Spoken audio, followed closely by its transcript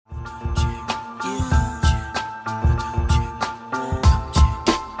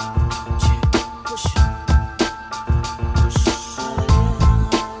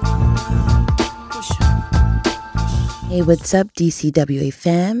Hey, what's up, DCWA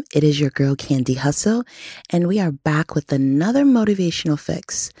fam? It is your girl, Candy Hustle, and we are back with another motivational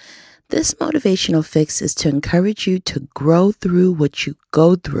fix. This motivational fix is to encourage you to grow through what you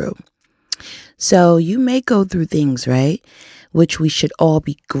go through. So you may go through things, right, which we should all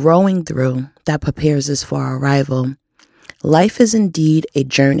be growing through that prepares us for our arrival. Life is indeed a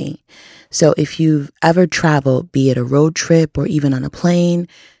journey. So if you've ever traveled, be it a road trip or even on a plane,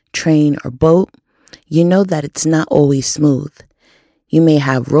 train, or boat, you know that it's not always smooth. You may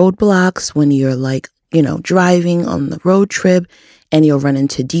have roadblocks when you're driving on the road trip, and you'll run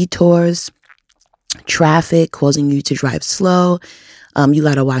into detours, traffic causing you to drive slow. You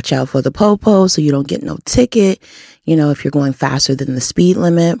got to watch out for the popo so you don't get no ticket, if you're going faster than the speed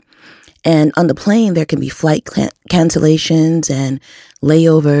limit. And on the plane, there can be flight cancellations and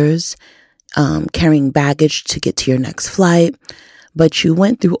layovers, carrying baggage to get to your next flight. But you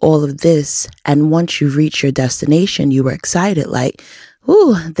went through all of this, and once you reach your destination, you were excited, like,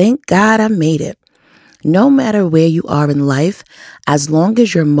 ooh, thank God I made it. No matter where you are in life, as long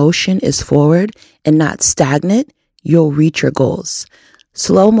as your motion is forward and not stagnant, you'll reach your goals.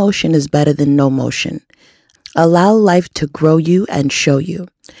 Slow motion is better than no motion. Allow life to grow you and show you.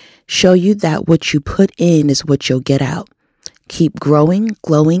 Show you that what you put in is what you'll get out. Keep growing,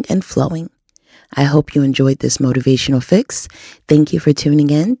 glowing, and flowing. I hope you enjoyed this motivational fix. Thank you for tuning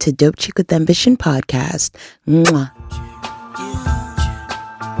in to Dope Chick with Ambition podcast. Mwah.